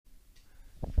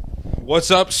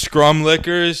What's up, Scrum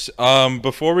Lickers?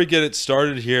 Before we get it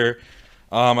started here,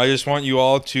 I just want you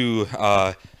all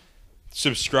to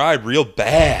subscribe real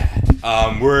bad.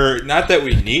 We're not that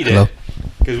we need it,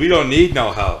 because we don't need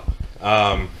no help.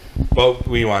 But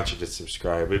we want you to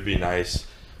subscribe. It'd be nice.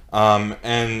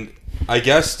 And I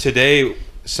guess today,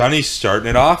 Sonny's starting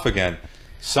it off again.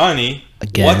 Sonny,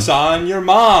 what's on your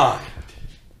mind?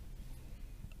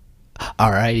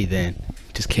 Alrighty then,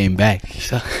 just came back.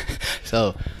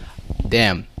 So,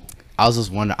 damn. I was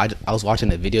just wondering. I was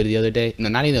watching a video the other day. No,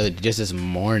 not even just this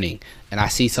morning, and I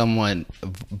see someone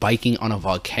biking on a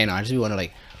volcano. I just be wondering,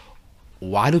 like,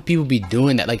 why do people be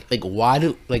doing that? Like why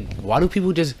do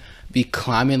people just be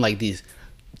climbing like these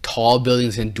tall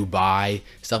buildings in Dubai,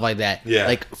 stuff like that? Yeah.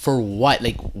 Like, for what?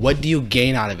 Like, what do you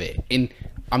gain out of it? And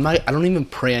I don't even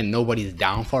pray on nobody's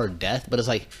downfall or death, but it's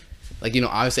like, you know,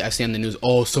 obviously I've seen on the news,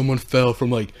 oh, someone fell from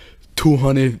like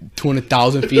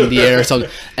 200,000 feet in the air or something.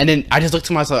 And then I just look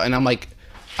to myself and I'm like,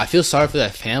 I feel sorry for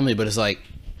that family, but it's like,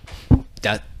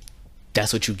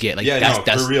 that's what you get. Like,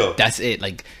 that's for real. That's it.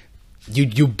 Like,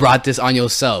 you brought this on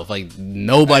yourself. Like,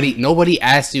 nobody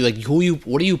asked you, like,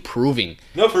 what are you proving?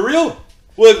 No, for real.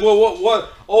 What?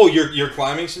 Oh, you're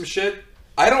climbing some shit?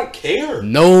 I don't care.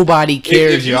 Nobody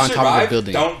cares. If you're on survive, top of a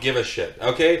building. Don't give a shit,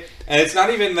 okay? And it's not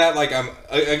even that, like, I'm,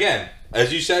 again,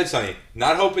 as you said, Sonny,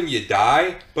 not hoping you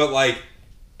die, but, like,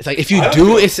 it's like, if you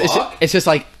do, it's just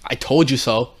like, I told you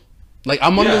so. Like,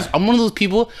 I'm one of those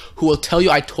people who will tell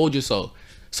you I told you so.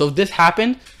 So if this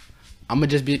happened, I'm gonna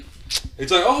just be.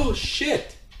 It's like, oh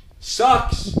shit,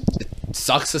 sucks.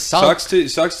 Sucks to suck.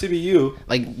 Sucks to be you.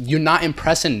 Like, you're not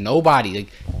impressing nobody. Like,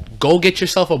 go get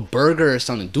yourself a burger or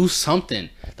something. Do something.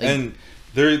 Like, and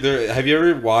there. Have you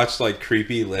ever watched like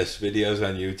creepy list videos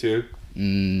on YouTube?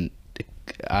 Maybe.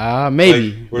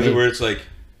 Like, where it's like,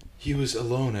 he was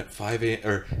alone at 5 a.m.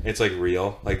 or it's like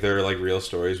real. Like, they're like real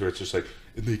stories where it's just like,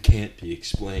 they can't be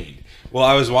explained. Well,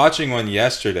 I was watching one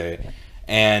yesterday,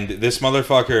 and this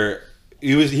motherfucker,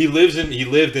 he lived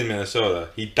in Minnesota.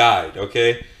 He died,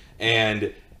 okay?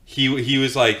 And he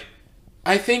was like,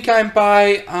 I think I'm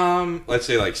by let's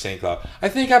say like St. Cloud. I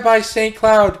think I'm by St.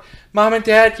 Cloud. Mom and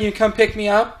Dad, can you come pick me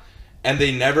up? And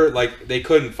they never, like, they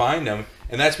couldn't find him,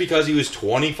 and that's because he was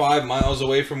 25 miles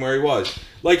away from where he was.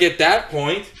 Like, at that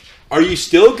point, are you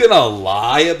still gonna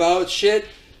lie about shit?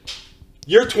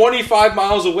 You're 25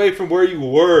 miles away from where you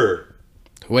were.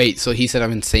 Wait, so he said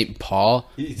I'm in St. Paul,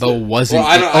 but wasn't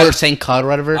or St. Cloud or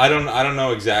whatever? I don't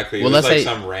know exactly. Well, it was let's like say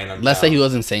some random let's town. say he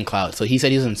was in St. Cloud. So he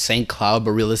said he was in St. Cloud,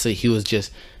 but realistically he was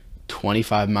just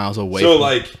 25 miles away. So from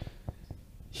like,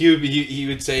 he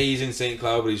would say he's in St.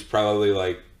 Cloud, but he's probably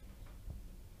like,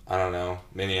 I don't know,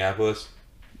 Minneapolis.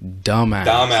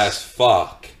 Dumbass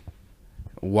fuck.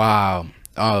 Wow.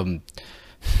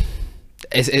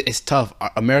 It's tough.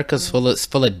 America's full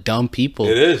of dumb people.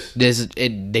 It is.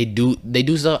 They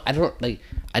do stuff.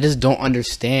 I just don't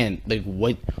understand. Like,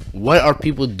 what are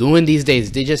people doing these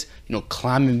days? They just, you know,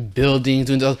 climbing buildings,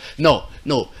 doing stuff. No.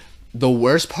 The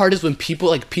worst part is when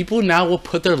people now will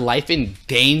put their life in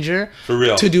danger for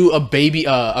real to do a baby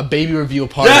reveal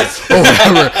party. Yes. Or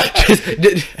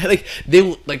whatever. Like, they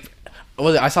will, like,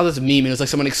 I saw this meme and it was like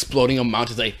someone exploding a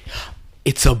mountain. It's like,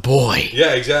 it's a boy.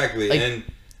 Yeah, exactly. Like, and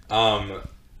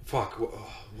fuck,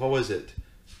 what was it?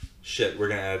 Shit, we're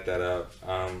gonna edit that out.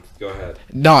 Go ahead.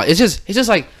 No, it's just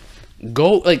like,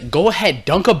 go ahead,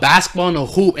 dunk a basketball in a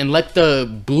hoop and let the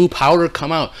blue powder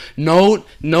come out. No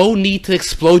need to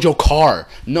explode your car.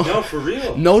 No, for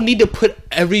real. No need to put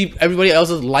everybody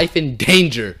else's life in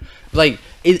danger. Like,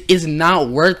 it's not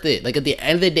worth it. Like, at the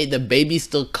end of the day, the baby's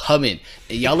still coming.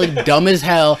 And y'all look dumb as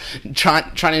hell,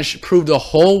 trying to prove the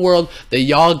whole world that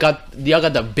y'all got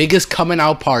the biggest coming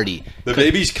out party. The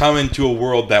baby's coming to a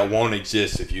world that won't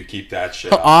exist if you keep that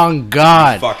shit up. On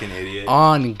God. You fucking idiot.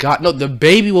 On God. No, the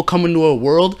baby will come into a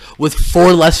world with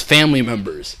 4 less family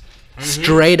members. Mm-hmm.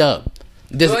 Straight up.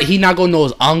 He not gonna know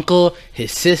his uncle,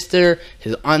 his sister,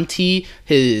 his auntie,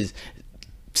 his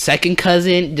second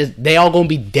cousin. They all gonna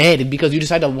be dead because you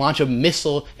decide to launch a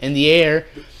missile in the air,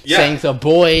 saying it's a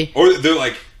boy. Or they're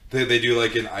like, they do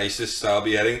like an ISIS style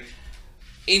beheading.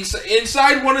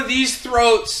 Inside one of these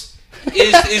throats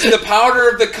is the powder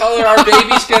of the color our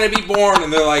baby's gonna be born.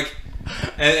 And they're like,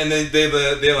 and then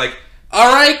they're like,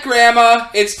 all right, Grandma,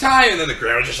 it's time. And then the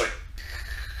grandma just like,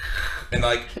 and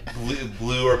like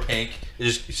blue or pink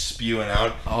is just spewing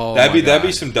out. Oh, that'd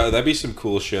be some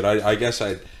cool shit. I guess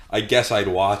I'd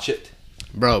watch it.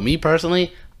 Bro, me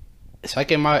personally, if I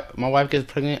get my wife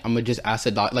gets pregnant, I'm gonna just ask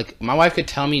the doctor. Like, my wife could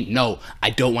tell me, no,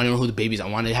 I don't want to know who the baby is. I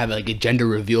want to have like a gender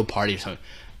reveal party or something.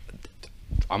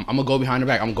 I'm gonna go behind her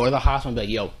back. I'm gonna go to the hospital and be like,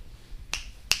 yo,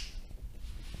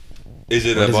 is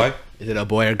it a boy? Is it a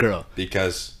boy or girl?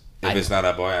 Because if it's not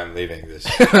a boy, I'm leaving this.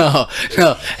 No.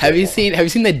 Have you seen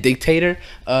The Dictator?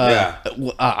 Yeah.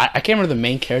 I can't remember the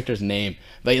main character's name,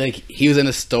 but like he was in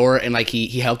a store and like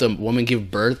he helped a woman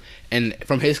give birth, and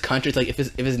from his country, it's like if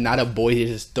it's not a boy, he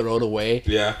just throw it away.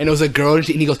 Yeah. And it was a girl, and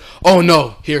he goes, "Oh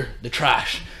no, here the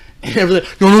trash," and everyone's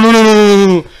like,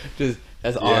 no. Just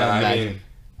that's all I imagine.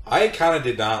 I kind of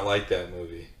did not like that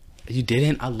movie. You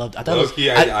didn't? I thought it was.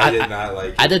 I did not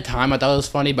like it. At the time, I thought it was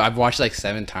funny, but I've watched it like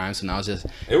 7 times, so now it's just.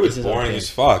 It was this is boring okay. as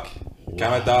fuck. Wow.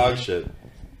 Kind of dog shit.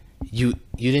 You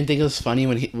didn't think it was funny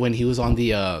when he was on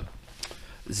the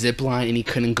zip line and he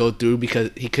couldn't go through because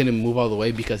he couldn't move all the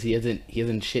way because he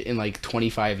hasn't shit in like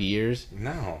 25 years.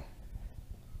 No.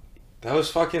 That was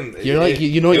fucking. You're like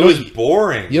it was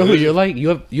boring. You know who you're like? You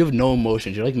have no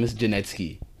emotions. You're like Miss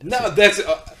Janetsky. No, that's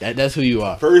That's who you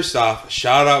are. First off,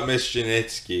 shout out Miss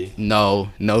Janitsky.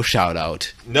 No shout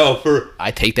out. No,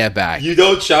 I take that back. You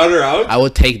don't shout her out? I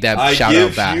will take that shout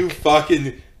out back. I give you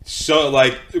fucking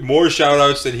more shout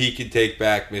outs than he can take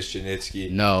back, Miss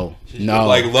Janitsky. No.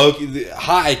 Like Loki,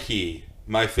 high key,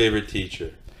 my favorite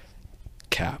teacher.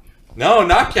 Cap. No,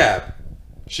 not Cap.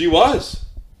 She was.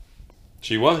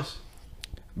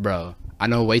 Bro, I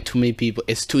know way too many people.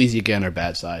 It's too easy to get on her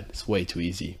bad side. It's way too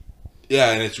easy.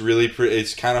 Yeah, and it's really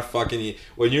it's kind of fucking.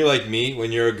 When you're like me,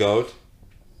 when you're a goat,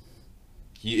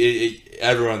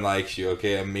 everyone likes you,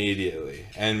 okay, immediately.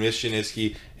 And Miss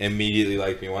Janitsky immediately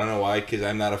liked me. Want to know why? Because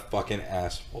I'm not a fucking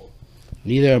asshole.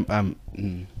 Neither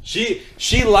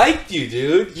She liked you,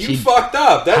 dude. You fucked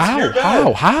up. That's your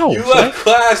bad. How? You left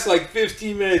class like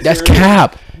 15 minutes. That's early.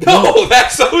 cap. No,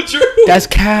 that's so true. That's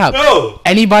cap. No.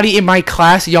 Anybody in my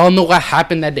class, y'all know what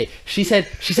happened that day. She said,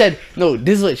 no,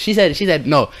 this is what she said. She said,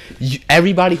 no,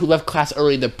 everybody who left class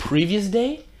early the previous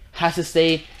day has to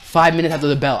stay 5 minutes after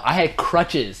the bell. I had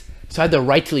crutches, so I had the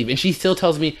right to leave. And she still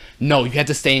tells me, no, you have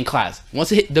to stay in class. Once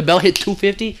the bell hit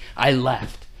 2:50, I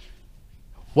left.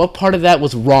 What part of that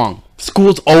was wrong?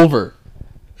 School's over.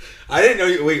 I didn't know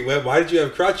you. Wait, why did you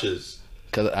have crutches?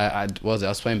 Because I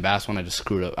was playing basketball and I just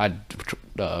screwed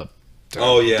up.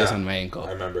 Oh yeah, just on my ankle.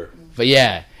 I remember. But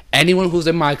yeah, anyone who's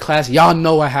in my class, y'all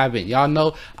know what happened. Y'all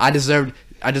know I deserve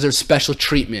special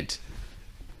treatment.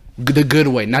 The good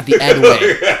way, not the Ed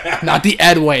way. Not the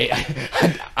Ed way.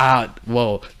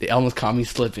 Whoa, they almost caught me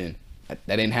slipping. That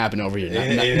didn't happen over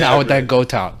here. Not with that go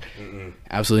talk.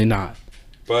 Absolutely not.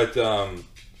 But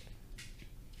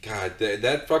God,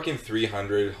 that fucking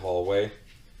 300 hallway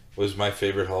was my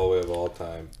favorite hallway of all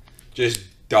time. Just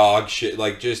dog shit,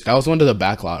 like just. That was one to the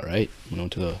back lot, right? We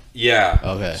went to the. Yeah.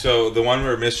 Okay. So the one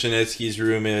where Miss Janitsky's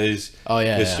room is. Oh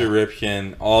yeah. Mr.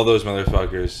 Ripken, all those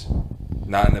motherfuckers,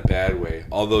 not in a bad way.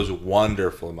 All those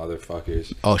wonderful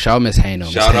motherfuckers. Oh, shout out Miss Hano.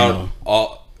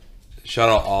 Shout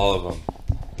out all of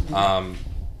them.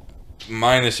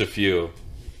 Minus a few.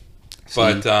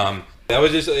 But that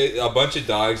was just a bunch of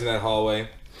dogs in that hallway.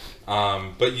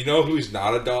 But you know who's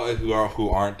not a dog? Who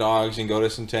aren't dogs and go to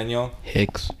Centennial?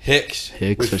 Hicks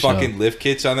with fucking lift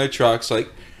kits on their trucks. Like,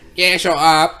 yeah, so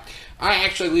I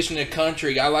actually listen to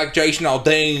country. I like Jason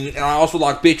Aldean, and I also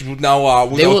like bitches with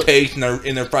no taste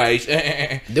in their face.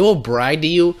 They will brag to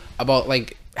you about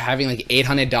like having like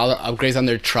 $800 upgrades on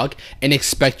their truck and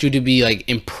expect you to be like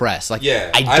impressed. Like,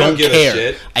 yeah, I don't give care. a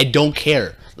shit. I don't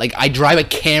care. Like, I drive a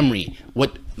Camry.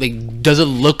 What, like, does it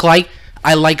look like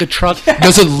I like a truck?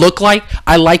 Does it look like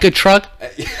I like a truck?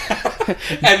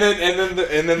 and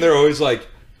then they're always like,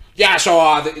 yeah,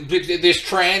 so this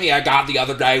tranny I got the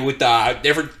other day with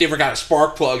different kind of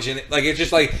spark plugs in it. Like, it's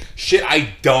just like shit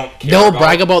I don't care. They'll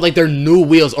brag about like their new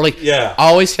wheels or like, yeah. I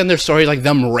always send their stories like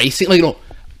them racing. Like, you know,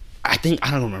 I don't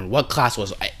remember what class it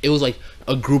was. It was like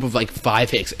a group of like 5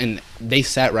 hicks, and they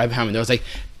sat right behind me. There was like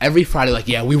every Friday, like,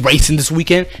 yeah, we racing this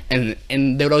weekend, and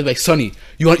they would always be like, Sonny,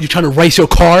 you're trying to race your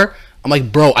car? I'm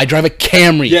like, bro, I drive a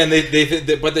Camry. Yeah, and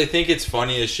they think it's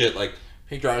funny as shit. Like,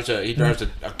 he drives a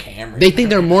Camry. They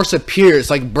think they're more superior. It's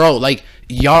like, bro, like,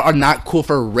 y'all are not cool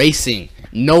for racing.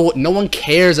 No one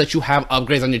cares that you have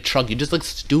upgrades on your truck. You just look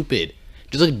stupid.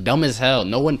 Just look dumb as hell.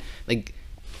 No one, like.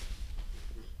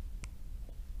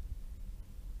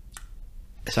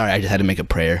 Sorry, I just had to make a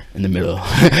prayer in the middle.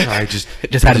 I just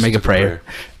had to make a prayer.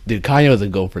 Dude, Kanye was a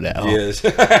go for that. Yes.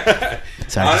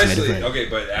 Sorry, honestly, okay,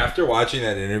 but after watching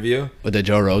that interview with the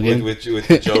Joe Rogan, with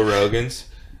the Joe Rogans,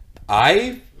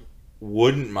 I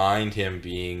wouldn't mind him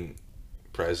being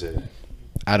president.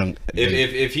 I don't.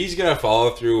 If he's gonna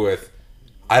follow through with,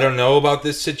 I don't know about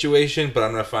this situation, but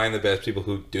I'm gonna find the best people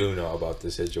who do know about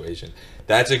this situation.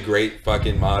 That's a great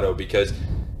fucking motto, because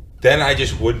then I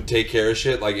just wouldn't take care of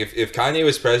shit. Like, if Kanye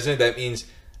was president, that means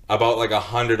about like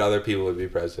 100 other people would be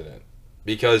president.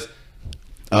 Because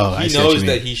Oh, I He see what knows you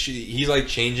that mean. he's like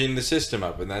changing the system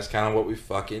up, and that's kind of what we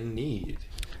fucking need.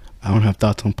 I don't have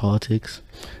thoughts on politics.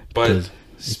 But Because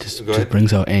it just go ahead.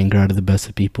 brings out anger out of the best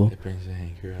of people. It brings the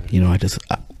anger out. You know,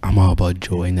 I'm all about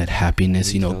joy and that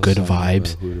happiness. You know, good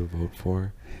vibes. Who to vote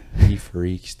for? He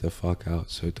freaks the fuck out.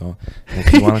 So don't. And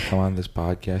if you want to come on this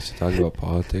podcast to talk about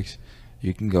politics,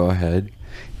 you can go ahead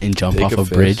And jump take off a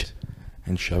fist bridge.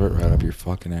 and shove it right up your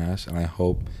fucking ass. And I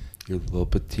hope your little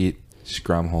petite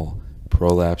scrum hole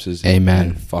prolapses. Amen.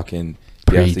 And fucking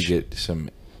you have to Preach. get some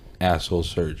asshole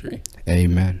surgery.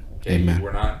 Amen. Okay? Amen.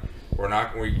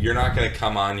 You're not gonna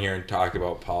come on here and talk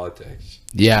about politics.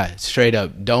 Yeah, straight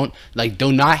up. Do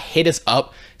not hit us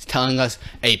up telling us,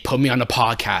 hey, put me on the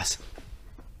podcast.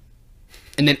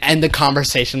 And then end the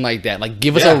conversation like that. Like,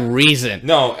 give us Yeah. a reason.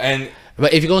 No, and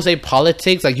But if you're gonna say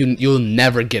politics, like you'll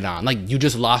never get on. Like you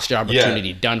just lost your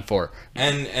opportunity. Done for.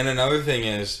 And another thing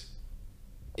is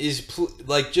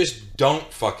like just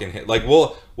don't fucking hit. Like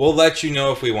we'll let you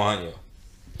know if we want you.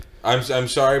 I'm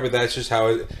sorry, but that's just how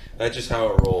it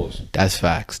rolls. That's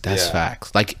facts. That's Yeah.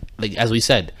 facts. Like as we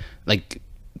said, like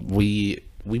we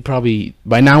probably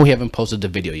by now we haven't posted the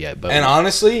video yet. But And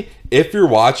honestly, if you're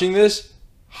watching this,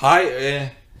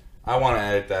 I want to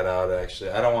edit that out.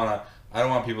 Actually, I don't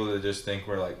want people to just think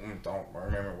we're like, don't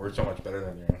remember, we're so much better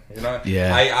than you. You know?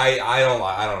 Yeah. I don't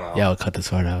know. yeah, I'll cut this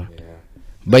part out. Yeah.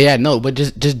 But yeah, no, but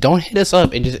just don't hit us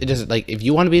up and just like if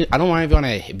you want to be, I don't want if you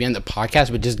want to be on the podcast,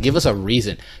 but just give us a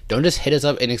reason. Don't just hit us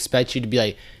up and expect you to be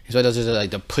like, expect us to like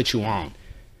to put you on.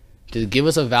 Just give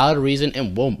us a valid reason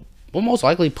and we'll most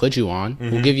likely put you on.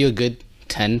 Mm-hmm. We'll give you a good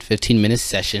 10-15 minute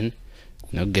session.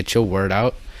 You know, get your word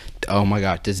out. Oh my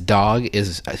god, this dog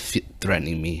is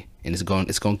threatening me. And it's going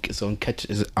catch.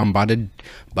 I'm about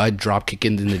to drop kick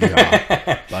in the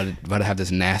jaw. about to have this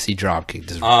nasty drop kick.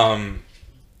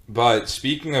 But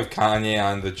speaking of Kanye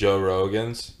on the Joe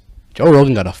Rogans, Joe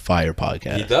Rogan got a fire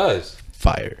podcast. he does,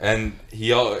 Fire. and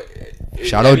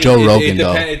Shout out Joe Rogan,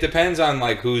 though. It depends on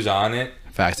like who's on it,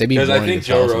 Facts. They be because I boring think as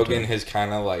hell Joe Rogan sometimes. has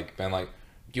kind of like been like,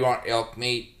 do you want elk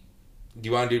meat? Do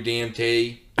you want to do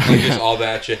DMT? Like just all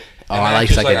that shit. Oh, And I I'm like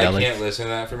just I psychedelics. can't listen to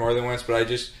that for more than once, but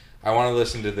I want to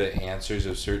listen to the answers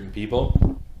of certain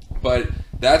people. But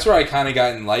that's where I kind of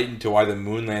got enlightened to why the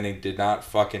moon landing did not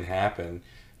fucking happen,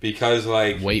 because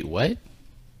like Wait, what?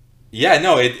 yeah,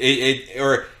 no,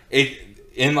 it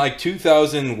in like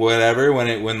 2000 whatever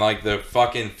when like the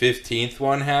fucking 15th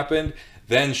one happened,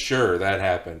 then sure that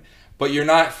happened. But you're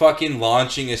not fucking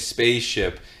launching a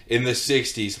spaceship in the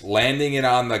 60s, landing it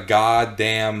on the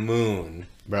goddamn moon.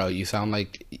 Bro, you sound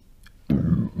like.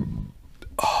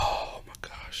 Oh my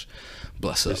gosh.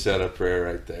 Bless Just us. said a prayer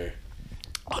right there.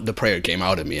 The prayer came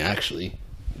out of me, actually.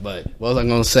 But what was I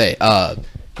going to say?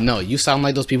 No, you sound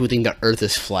like those people who think the earth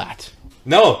is flat.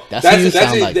 No, That's what you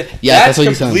sound like. Yeah, that's what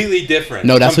you sound- completely different.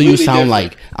 No, that's what you Completely sound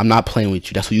different. like. I'm not playing with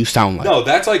you. That's what you sound like. No,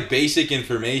 that's like basic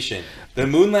information. The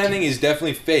moon landing is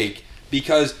definitely fake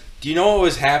because do you know what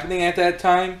was happening at that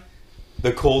time?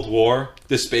 The Cold War,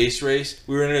 the space race.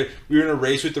 We were in a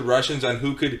race with the Russians on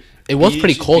who could. It was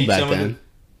pretty cold beat back some of then.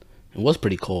 It was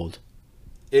pretty cold.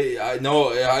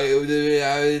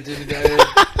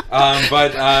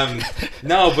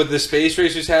 But the space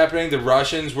race was happening. The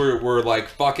Russians were like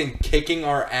fucking kicking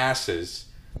our asses.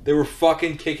 They were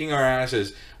fucking kicking our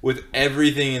asses with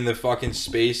everything in the fucking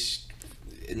space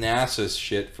NASA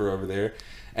shit for over there,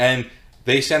 and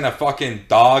they sent a fucking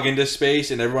dog into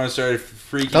space, and everyone started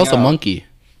freaking out. That was a monkey.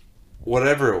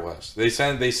 Whatever it was, they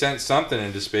sent something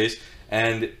into space,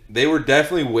 and they were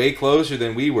definitely way closer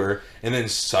than we were. And then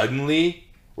suddenly,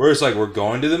 where it's like we're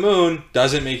going to the moon,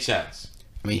 doesn't make sense.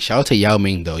 I mean, shout out to Yao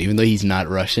Ming, though, even though he's not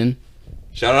Russian.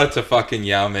 Shout out to fucking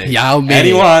Yao Ming. Yao Ming.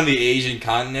 Anyone on the Asian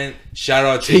continent, shout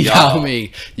out to Yao Yao.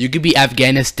 Ming. You could be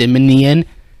Afghanistanian.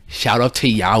 Shout out to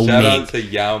Yao Shout Ming. out to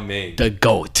Yao Ming. The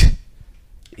GOAT.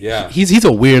 Yeah. He's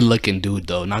a weird looking dude,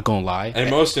 though, not gonna lie. And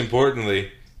most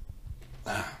importantly,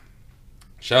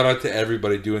 shout out to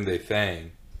everybody doing their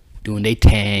thing. Doing they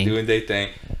tang. Doing their thing.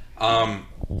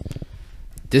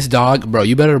 This dog, bro,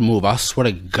 you better move. I swear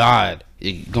to God.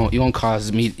 You gonna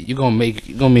cause me, you gonna make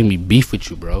me beef with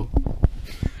you, bro.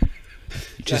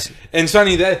 Just And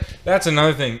Sonny, that's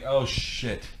another thing. Oh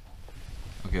shit.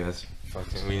 Okay, that's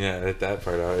fucking. We need to edit that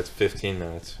part out. It's 15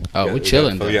 minutes. we're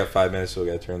chilling, We then. got 5 minutes, so we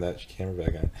got to turn that camera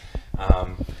back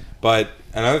on. But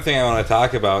another thing I want to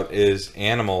talk about is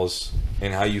animals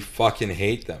and how you fucking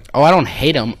hate them. I don't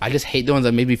hate them. I just hate the ones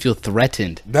that made me feel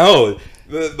threatened. No,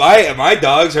 my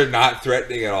dogs are not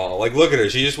threatening at all. Like, look at her.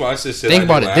 She just wants to sit. Think on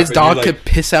about your it. lap, This and dog you're could like,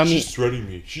 piss at me. She's threatening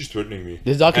me. She's threatening me.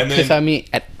 This dog could And piss then- at me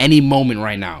at any moment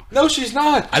right now. No, she's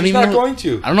not. I She's don't not even going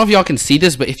to. I don't know if y'all can see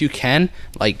this, but if you can,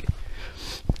 like,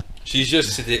 She's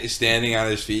just standing on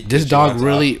his feet. This dog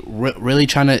really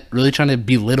trying to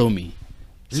belittle me.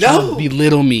 No,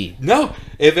 belittle me. No.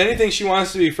 If anything, she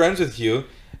wants to be friends with you,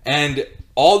 and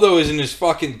Aldo is in his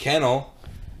fucking kennel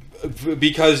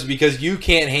because you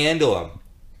can't handle him.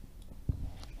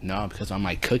 No, because I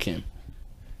might cook him.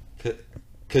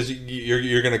 Because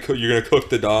you're gonna cook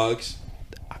the dogs.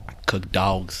 I cook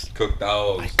dogs. Cook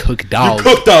dogs. I cook dogs.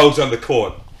 You cook dogs on the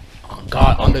court. Oh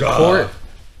God, on the court.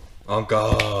 Oh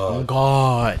God. Oh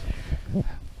God.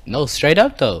 No, straight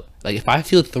up though. Like if I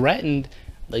feel threatened,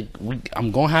 like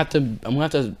I'm gonna have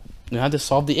to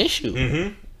solve the issue.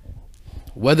 Mm-hmm.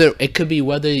 I'll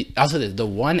say this: the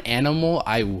one animal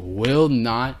I will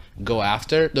not go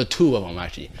after, the two of them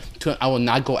actually, I will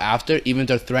not go after, even if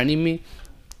they're threatening me,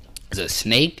 is a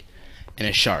snake and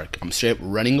a shark. I'm straight up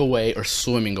running away or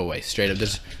swimming away. Straight up,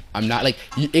 I'm not like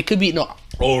it could be no.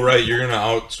 Oh right, you're gonna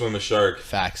outswim a shark.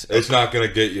 Facts. It's not gonna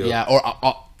get you. Yeah, or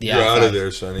yeah, you're out of there,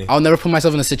 Sonny. I'll never put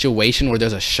myself in a situation where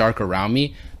there's a shark around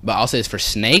me. But I'll say this for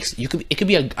snakes. It could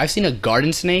be I've seen a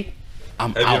garden snake.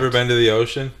 Have you ever been to the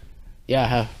ocean? Yeah, I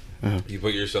have. Uh-huh. You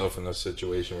put yourself in a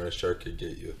situation where a shark could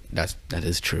get you. That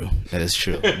is true. That is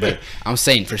true. But I'm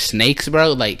saying for snakes,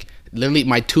 bro, like literally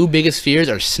my two biggest fears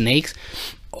are snakes.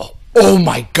 Oh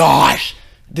my gosh,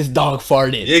 this dog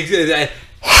farted.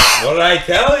 What did I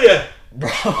tell you? Bro,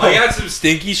 I got some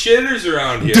stinky shitters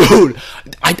around here, dude.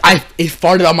 It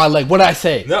farted on my leg. What did I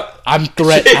say? No, I'm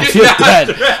threatened. I feel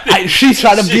threatened. She's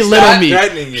trying to belittle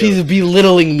me. She's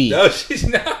belittling me. No, she's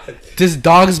not. This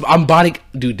dog's. I'm body,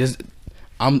 dude. This.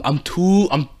 I'm too.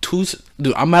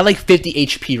 Dude, I'm at like 50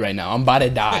 HP right now. I'm about to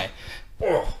die.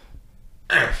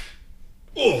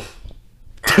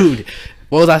 Dude,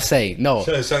 what was I saying? No.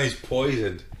 Sonny's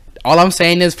poisoned. All I'm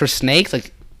saying is for snakes,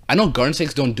 like I know garden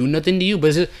snakes don't do nothing to you,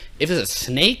 but if it's a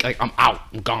snake, like I'm out,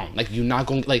 I'm gone. Like you're not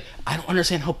going. Like I don't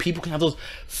understand how people can have those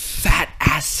fat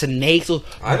ass snakes, those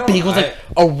big ones, like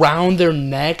around their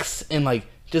necks and like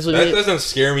just. That doesn't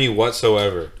scare me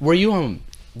whatsoever. Were you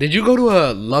Did you go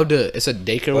to it's a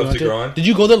daycare? Love to Grow On? Did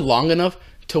you go there long enough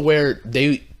to where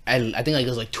I think like it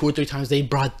was like 2 or 3 times they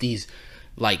brought these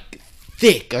like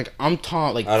thick, like I'm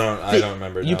tall, like I don't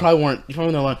remember. You probably weren't. You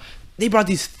probably know. They brought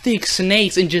these thick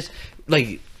snakes and just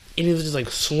like. And it was just like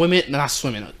slithering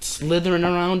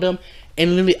around them.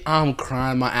 And literally, I'm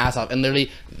crying my ass off. And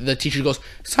literally, the teacher goes,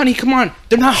 "Sonny, come on.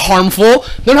 They're not harmful.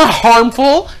 They're not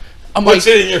harmful." I'm What's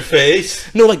it in your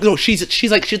face? No,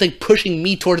 she's like pushing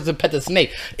me towards the pet the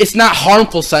snake. It's not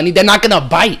harmful, Sonny. They're not gonna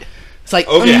bite. It's like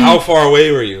okay. How far away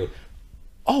were you?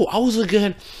 Oh, I was a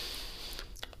good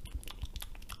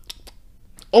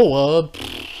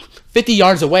 50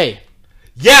 yards away.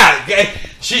 Yeah,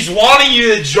 she's wanting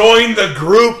you to join the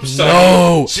group, son.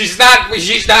 No. She's not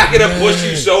gonna push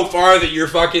you so far that you're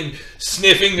fucking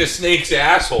sniffing the snake's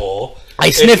asshole.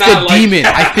 I sniffed the demon.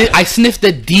 I sniffed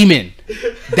the demon.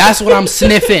 That's what I'm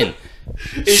sniffing.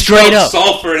 Straight up.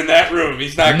 Sulfur in that room.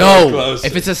 He's not going close.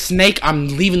 If it's a snake, I'm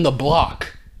leaving the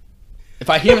block. If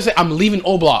I hear him say, I'm leaving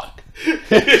O Block. I'm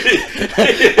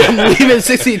leaving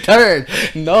 63rd.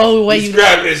 No way. He's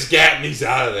grabbing his gat and he's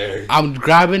out of there. I'm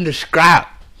grabbing the scrap.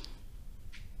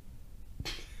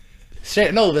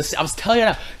 Straight, no, I was telling you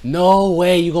now. No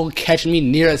way you gonna catch me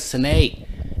near a snake.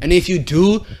 And if you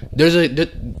do,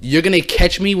 you're gonna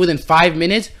catch me within 5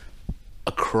 minutes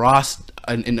across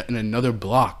in another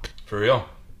block. For real.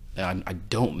 I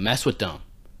don't mess with them,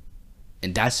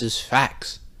 and that's just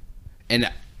facts.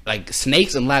 And like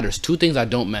snakes and ladders, 2 things I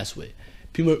don't mess with.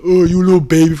 People are like, oh, you little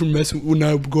baby for messing with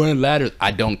not going on ladders.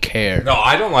 I don't care. No,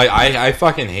 I don't like. I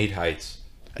fucking hate heights.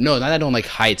 No, not that I don't like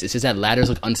heights. It's just that ladders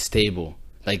look unstable.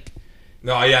 Like.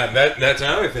 No, yeah, that's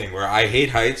another thing where I hate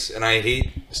heights and I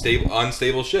hate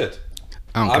unstable shit.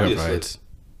 I don't care about heights.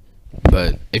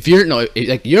 But if you're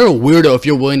you're a weirdo if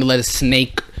you're willing to let a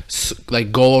snake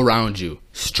like go around you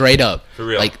straight up. For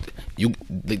real. Like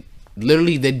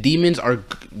literally the demons are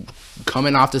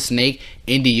coming off the snake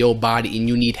into your body and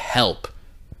you need help.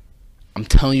 I'm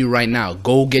telling you right now,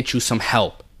 go get you some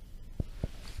help.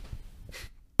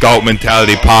 Goat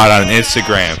Mentality Pod on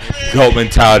Instagram. Goat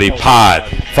Mentality Pod.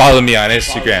 Follow me on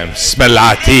Instagram.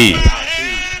 Smelati.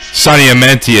 Sonny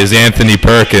Amenti is Anthony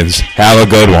Perkins. Have a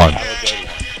good one.